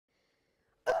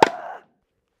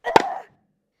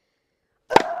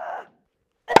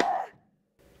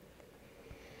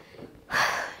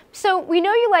So we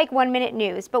know you like 1-minute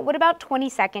news, but what about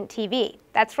 20-second TV?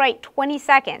 That's right, 20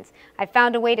 seconds. I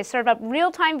found a way to serve up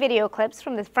real-time video clips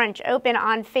from the French Open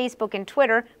on Facebook and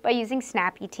Twitter by using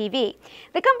Snappy TV.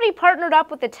 The company partnered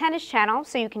up with the Tennis Channel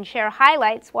so you can share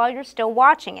highlights while you're still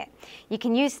watching it. You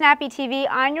can use Snappy TV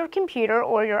on your computer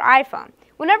or your iPhone.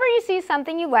 Whenever you see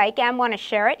something you like and want to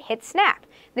share it, hit Snap.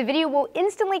 The video will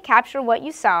instantly capture what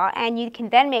you saw, and you can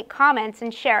then make comments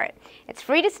and share it. It's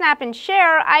free to snap and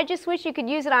share. I just wish you could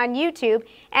use it on YouTube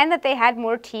and that they had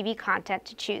more TV content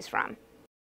to choose from.